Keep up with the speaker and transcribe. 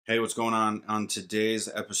Hey, what's going on? On today's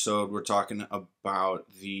episode, we're talking about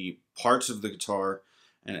the parts of the guitar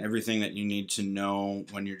and everything that you need to know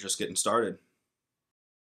when you're just getting started.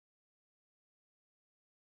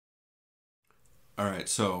 All right,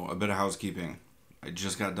 so a bit of housekeeping. I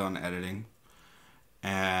just got done editing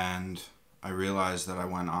and I realized that I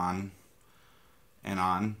went on and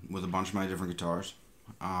on with a bunch of my different guitars.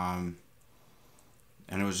 Um,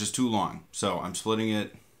 and it was just too long. So I'm splitting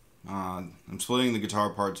the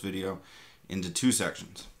guitar parts video into two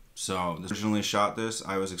sections. So originally shot this,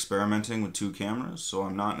 I was experimenting with two cameras, so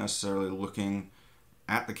I'm not necessarily looking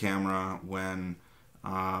at the camera when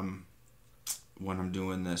I'm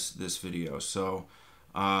doing this video. So,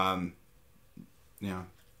 um, you know,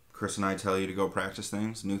 Chris and I tell you to go practice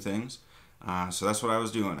things, new things. So that's what I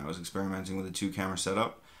was doing. I was experimenting with a two camera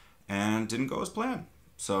setup, and didn't go as planned.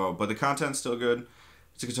 So, but the content's still good.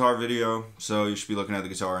 It's a guitar video, so you should be looking at the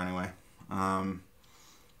guitar anyway.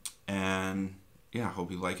 And yeah, I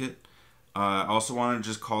hope you like it. I also want to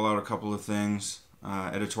just call out a couple of things,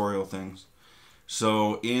 editorial things.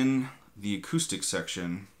 So in the acoustic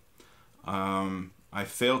section, I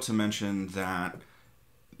failed to mention that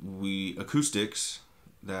acoustics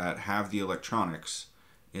that have the electronics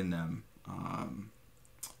in them,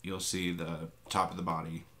 you'll see the top of the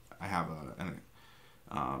body. I have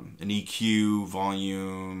an EQ,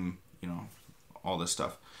 volume, all this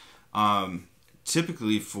stuff.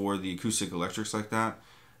 Typically for the acoustic electrics like that,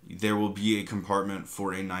 there will be a compartment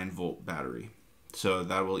for a 9-volt battery. So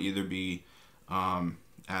that will either be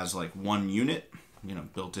as like one unit,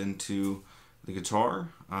 built into the guitar,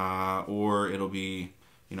 or it'll be,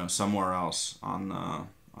 somewhere else on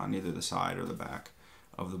either the side or the back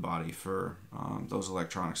of the body for those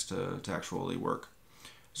electronics to actually work.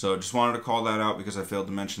 So just wanted to call that out because I failed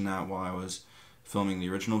to mention that while I was filming the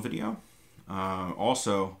original video.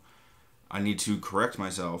 Also, I need to correct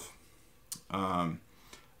myself. I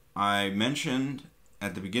mentioned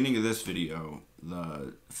at the beginning of this video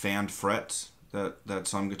the fanned frets that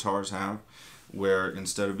some guitars have, where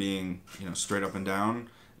instead of being straight up and down,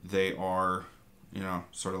 they are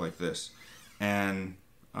sort of like this. And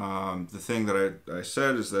the thing that I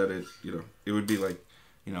said is that it would be like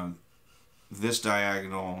this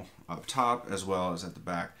diagonal up top as well as at the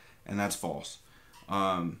back, and that's false.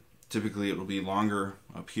 Typically it will be longer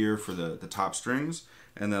up here for the top strings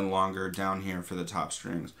and then longer down here for the top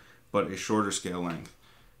strings, but a shorter scale length.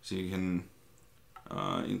 So you can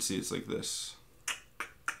see it's like this,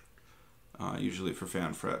 usually for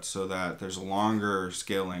fan frets, so that there's a longer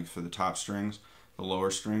scale length for the top strings, the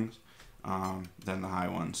lower strings, than the high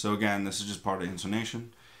ones. So again, this is just part of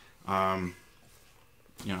intonation,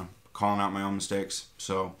 calling out my own mistakes.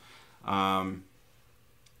 So yeah,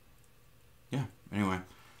 anyway,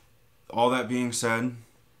 all that being said,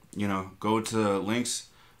 go to links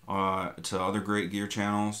to other great gear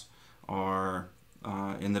channels are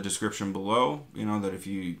in the description below. That if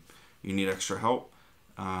you need extra help,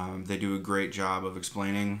 they do a great job of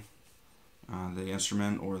explaining the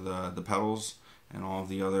instrument or the pedals and all of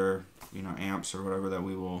the other amps or whatever that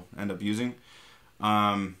we will end up using.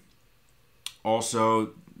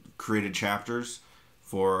 Also created chapters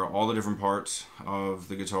for all the different parts of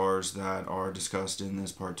the guitars that are discussed in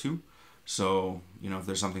this part 2. So, if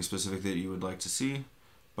there's something specific that you would like to see,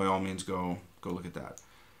 by all means go look at that.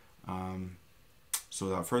 So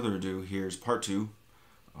without further ado, here's part 2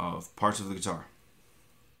 of parts of the guitar.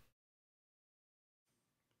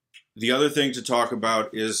 The other thing to talk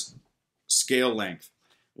about is scale length.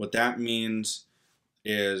 What that means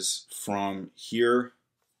is from here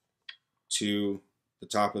to the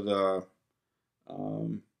top of the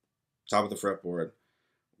fretboard.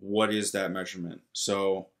 What is that measurement?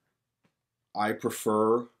 So I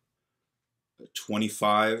prefer a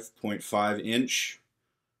 25.5 inch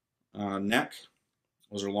neck.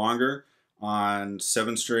 Those are longer on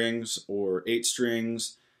 7 strings or 8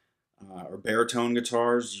 strings or baritone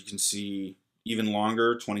guitars. You can see even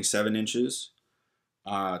longer, 27 inches,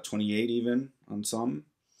 28 even on some.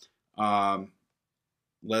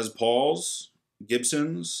 Les Pauls,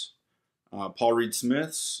 Gibsons, Paul Reed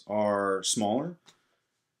Smiths are smaller,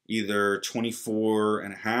 either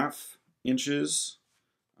 24.5 inches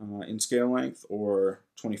in scale length or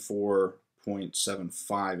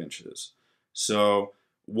 24.75 inches. So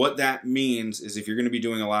what that means is if you're going to be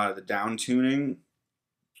doing a lot of the down tuning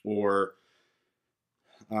or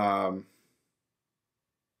a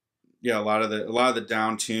lot of the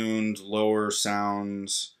down tuned lower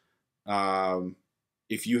sounds,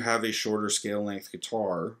 if you have a shorter scale length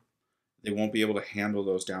guitar, they won't be able to handle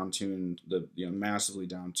those down-tuned, massively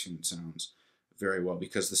down-tuned sounds very well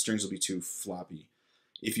because the strings will be too floppy.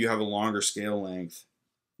 If you have a longer scale length,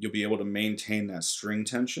 you'll be able to maintain that string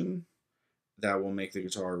tension that will make the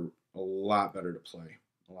guitar a lot better to play,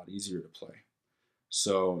 a lot easier to play.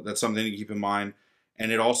 So that's something to keep in mind.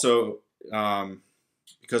 And it also,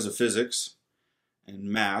 because of physics and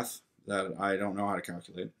math that I don't know how to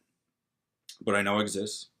calculate, but I know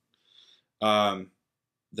exists, the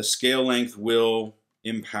scale length will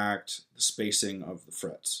impact the spacing of the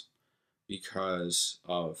frets because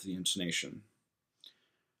of the intonation.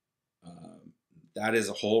 That is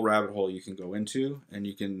a whole rabbit hole you can go into, and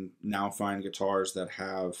you can now find guitars that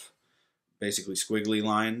have basically squiggly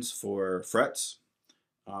lines for frets,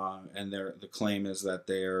 and the claim is that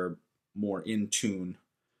they're more in tune,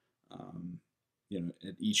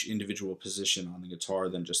 at each individual position on the guitar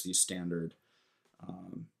than just these standard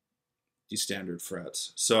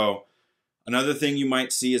frets. So another thing you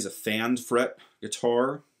might see is a fanned fret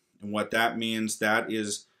guitar, and what that means, that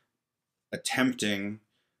is attempting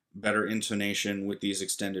better intonation with these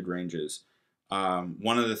extended ranges.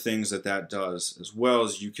 One of the things that does as well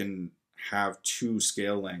is you can have two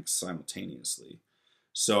scale lengths simultaneously.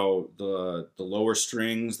 So the lower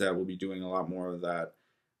strings that will be doing a lot more of that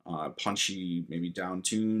punchy, maybe down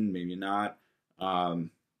tune, maybe not,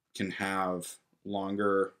 can have a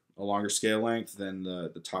longer scale length than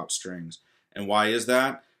the top strings. And why is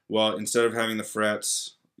that? Well, instead of having the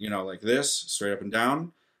frets, like this, straight up and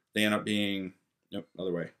down, they end up being,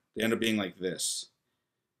 other way. They end up being like this.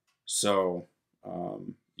 So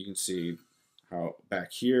you can see how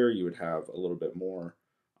back here you would have a little bit more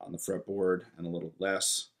on the fretboard and a little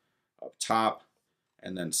less up top,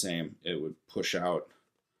 and then same, it would push out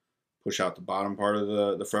the bottom part of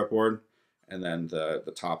the fretboard, and then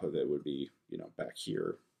the top of it would be back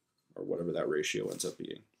here, or whatever that ratio ends up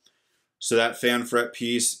being. So that fan fret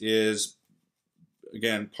piece is,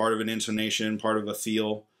 again, part of an intonation, part of a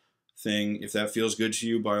feel thing. If that feels good to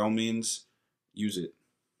you, by all means, use it.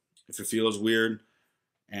 If it feels weird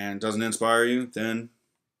and doesn't inspire you, then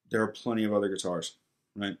there are plenty of other guitars,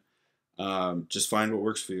 right? Just find what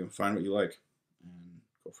works for you, find what you like, and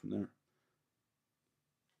go from there.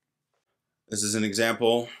 This is an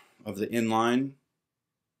example of the inline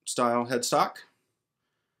style headstock.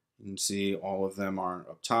 You can see all of them are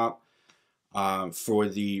up top. For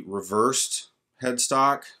the reversed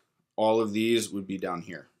headstock, all of these would be down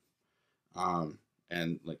here.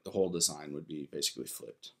 And like the whole design would be basically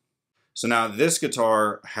flipped. So now this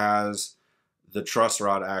guitar has the truss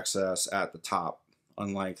rod access at the top,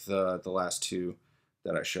 unlike the last two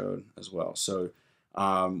that I showed as well. So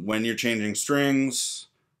when you're changing strings,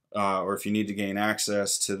 or if you need to gain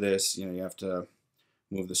access to this, you have to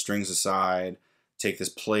move the strings aside, take this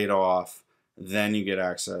plate off, then you get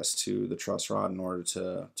access to the truss rod in order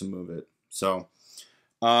to move it. So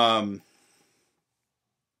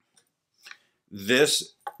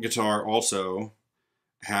this guitar also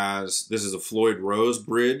has, this is a Floyd Rose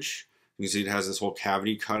bridge. You can see it has this whole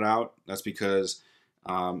cavity cut out. That's because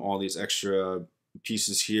all these extra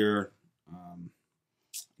pieces here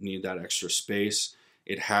need that extra space.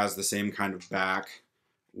 It has the same kind of back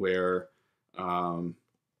where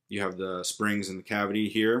you have the springs in the cavity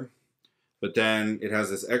here, but then it has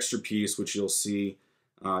this extra piece which you'll see.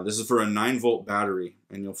 This is for a 9-volt battery,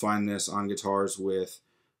 and you'll find this on guitars with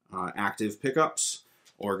active pickups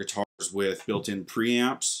or guitars with built-in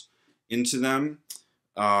preamps into them.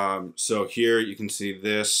 So here you can see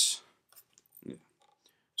this.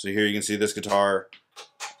 So here you can see this guitar.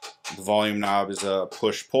 The volume knob is a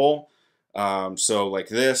push-pull. So like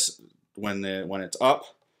this, when it's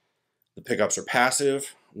up, the pickups are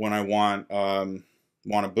passive. When I want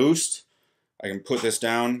a boost, I can put this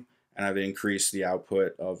down, and I've increased the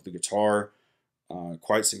output of the guitar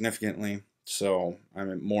quite significantly. So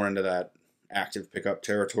I'm more into that active pickup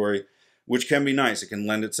territory, which can be nice. It can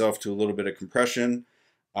lend itself to a little bit of compression.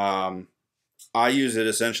 I use it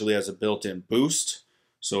essentially as a built-in boost.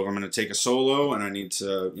 So if I'm going to take a solo and I need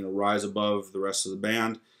to rise above the rest of the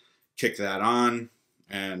band, kick that on,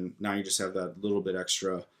 and now you just have that little bit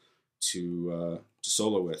extra to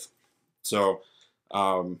solo with. So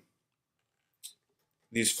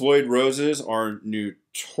these Floyd Roses are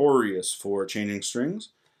notorious for changing strings.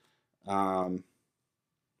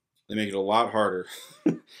 They make it a lot harder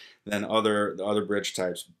than the other bridge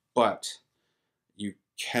types, but you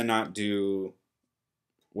cannot do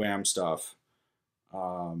wham stuff,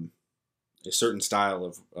 a certain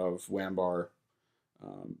style of wham bar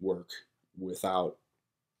work without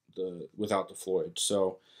the Floyd.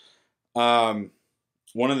 So one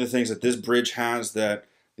of the things that this bridge has that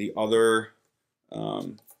the other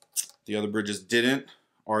bridges didn't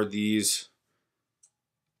are these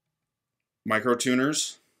micro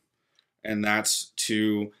tuners, and that's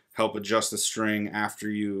to help adjust the string after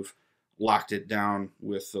you've locked it down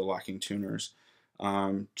with the locking tuners,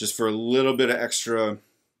 just for a little bit of extra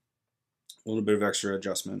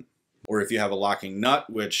adjustment. Or if you have a locking nut,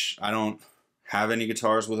 which I don't have any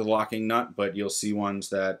guitars with a locking nut, but you'll see ones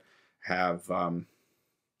that have, well,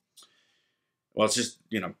 it's just,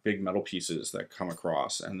 you know, big metal pieces that come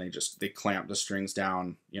across, and they clamp the strings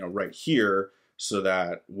down, you know, right here, so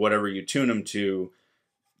that whatever you tune them to,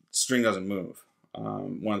 the string doesn't move.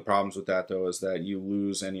 One of the problems with that, though, is that you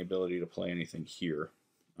lose any ability to play anything here.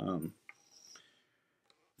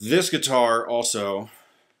 This guitar also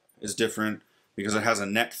is different because it has a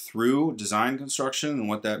neck through design construction, and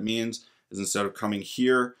what that means is instead of coming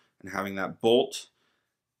here and having that bolt,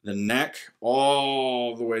 the neck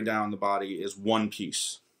all the way down the body is one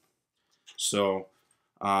piece. So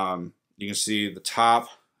you can see the top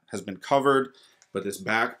has been covered, but this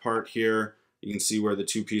back part here, you can see where the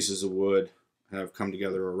two pieces of wood have come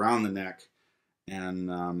together around the neck,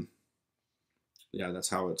 and yeah, that's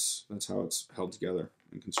how it's held together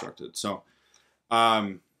and constructed. So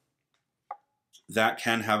that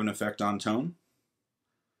can have an effect on tone.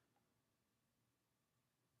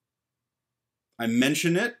 I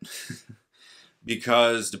mention it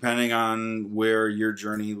because depending on where your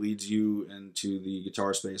journey leads you into the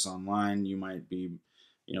guitar space online, you might be,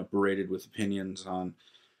 you know, berated with opinions on,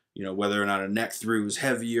 you know, whether or not a neck through is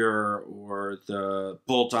heavier or the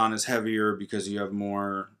bolt on is heavier because you have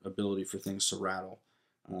more ability for things to rattle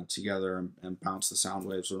together and bounce the sound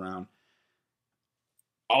waves around.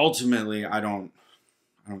 Ultimately, I don't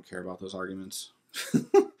care about those arguments.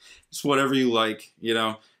 It's whatever you like, you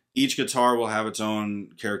know. Each guitar will have its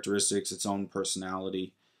own characteristics, its own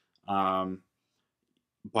personality. By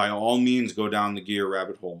all means, go down the gear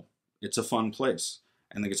rabbit hole. It's a fun place,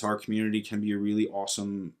 and the guitar community can be a really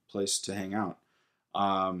awesome place to hang out.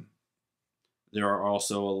 There are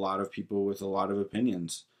also a lot of people with a lot of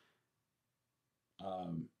opinions.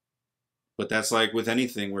 But that's like with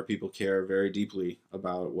anything where people care very deeply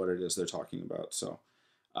about what it is they're talking about. So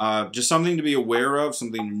just something to be aware of,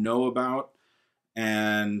 something to know about.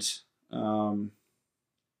 And yeah,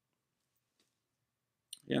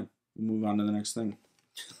 we'll move on to the next thing.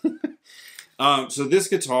 So this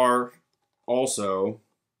guitar also,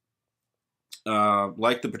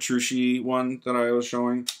 like the Petrucci one that I was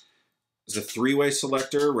showing, is a 3-way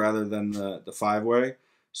selector rather than the 5-way.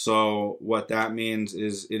 So what that means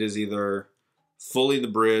is it is either fully the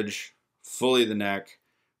bridge, fully the neck,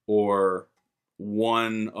 or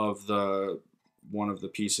one of the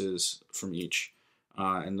pieces from each.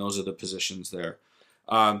 And those are the positions there.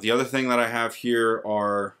 The other thing that I have here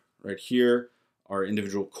are right here are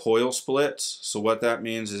individual coil splits. So what that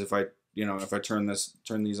means is if I turn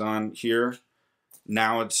these on here,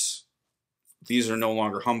 now these are no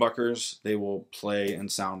longer humbuckers. They will play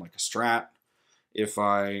and sound like a Strat. If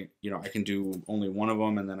I can do only one of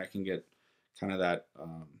them, and then I can get kind of that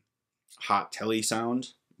hot telly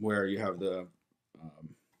sound where you have the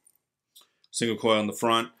single coil in the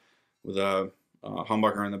front with a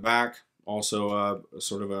humbucker in the back, also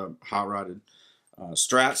sort of a hot rodded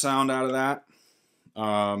Strat sound out of that.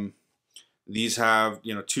 These have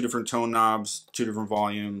 2 different tone knobs, 2 different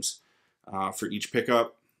volumes for each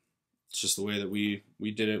pickup. It's just the way that we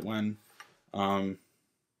did it when my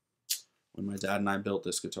dad and I built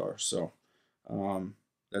this guitar. So that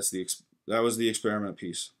was the experiment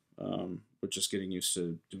piece, with just getting used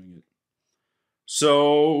to doing it.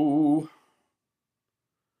 So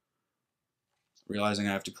realizing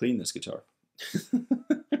I have to clean this guitar.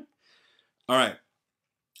 All right,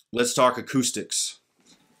 let's talk acoustics.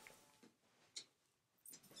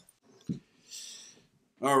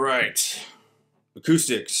 All right,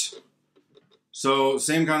 acoustics. So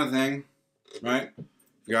same kind of thing, right?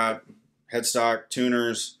 You got headstock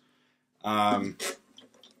tuners. You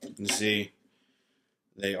can see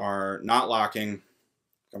they are not locking.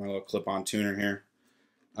 Got my little clip-on tuner here.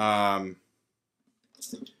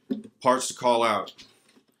 Parts to call out.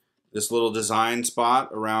 This little design spot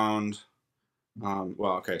around,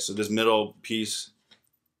 so this middle piece,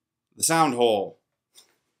 the sound hole.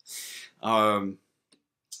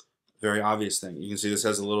 Very obvious thing. You can see this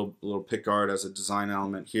has a little pick guard as a design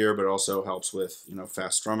element here, but it also helps with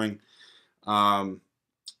fast strumming.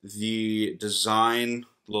 The design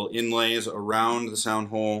little inlays around the sound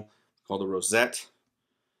hole called a rosette.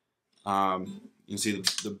 You can see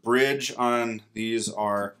the bridge on these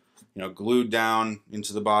are glued down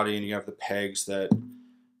into the body, and you have the pegs that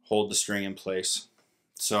hold the string in place.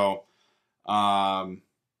 So that's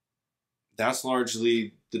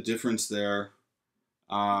largely the difference there.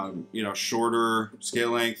 Shorter scale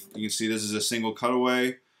length. You can see this is a single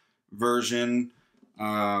cutaway version.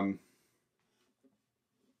 On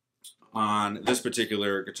this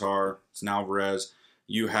particular guitar, it's an Alvarez,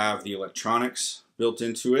 you have the electronics built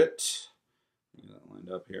into it. Get that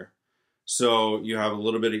lined up here. So you have a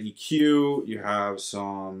little bit of EQ, you have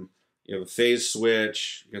a phase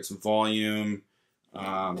switch, you got some volume.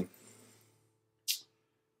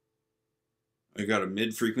 We've got a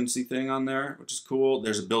mid-frequency thing on there, which is cool.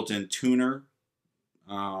 There's a built-in tuner.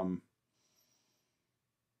 Some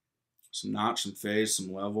notch, some phase,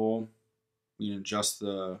 some level. You can adjust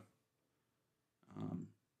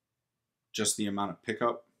just the amount of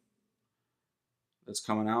pickup that's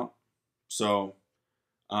coming out. So,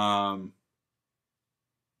 yeah,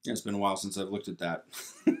 it's been a while since I've looked at that.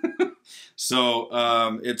 So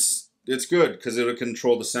it's good because it'll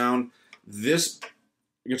control the sound. This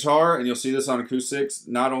guitar, and you'll see this on acoustics,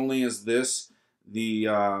 not only is this the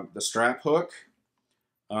strap hook,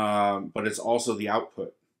 but it's also the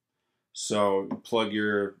output. So you plug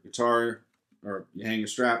your guitar, or you hang your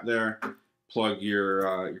strap there, plug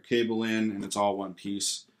your cable in, and it's all one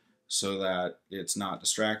piece so that it's not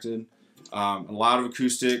distracted. A lot of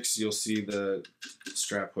acoustics, you'll see the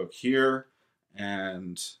strap hook here,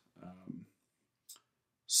 and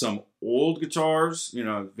some old guitars,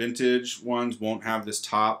 vintage ones won't have this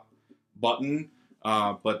top button,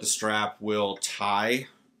 but the strap will tie.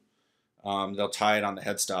 They'll tie it on the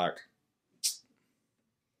headstock.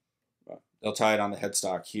 They'll tie it on the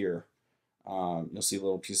headstock here. You'll see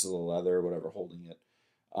little pieces of leather or whatever holding it.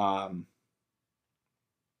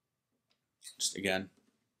 Just again,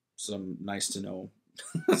 some nice to know,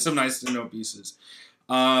 some nice to know pieces.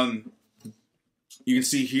 You can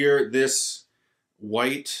see here this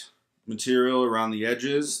white material around the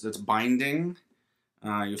edges that's binding.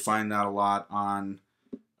 You'll find that a lot on,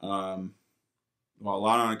 well, a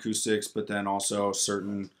lot on acoustics, but then also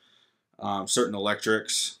certain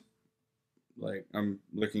electrics. Like I'm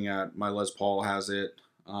looking at my Les Paul has it,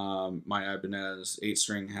 my Ibanez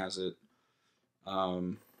 8-string has it. All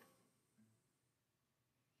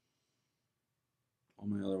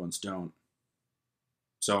my other ones don't.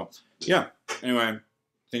 So yeah, anyway,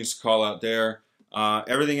 things to call out there.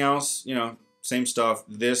 Everything else, same stuff.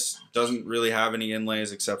 This doesn't really have any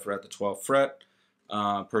inlays except for at the 12th fret.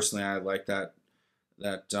 Personally, I like that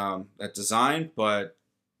design, but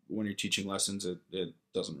when you're teaching lessons, it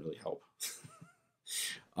doesn't really help.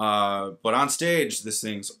 But on stage, this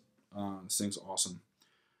thing's awesome.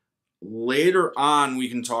 Later on, we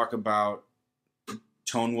can talk about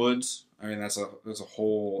tone woods. I mean, that's a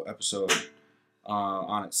whole episode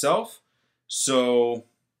on itself. So,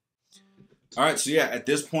 all right. So yeah, at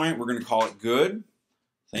this point, we're gonna call it good.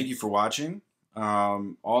 Thank you for watching.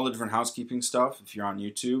 All the different housekeeping stuff. If you're on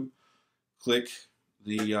YouTube, click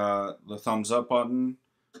the thumbs up button,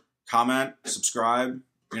 comment, subscribe.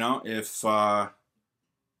 If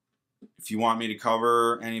you want me to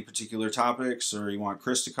cover any particular topics, or you want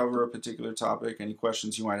Chris to cover a particular topic, any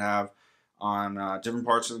questions you might have on different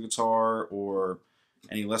parts of the guitar, or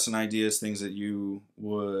any lesson ideas, things that you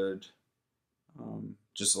would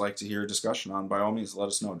just like to hear a discussion on, by all means, let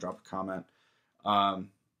us know. Drop a comment.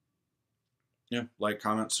 Yeah, like,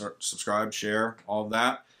 comment, subscribe, share, all of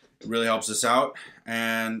that. It really helps us out.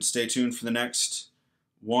 And stay tuned for the next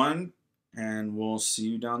one, and we'll see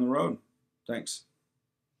you down the road. Thanks.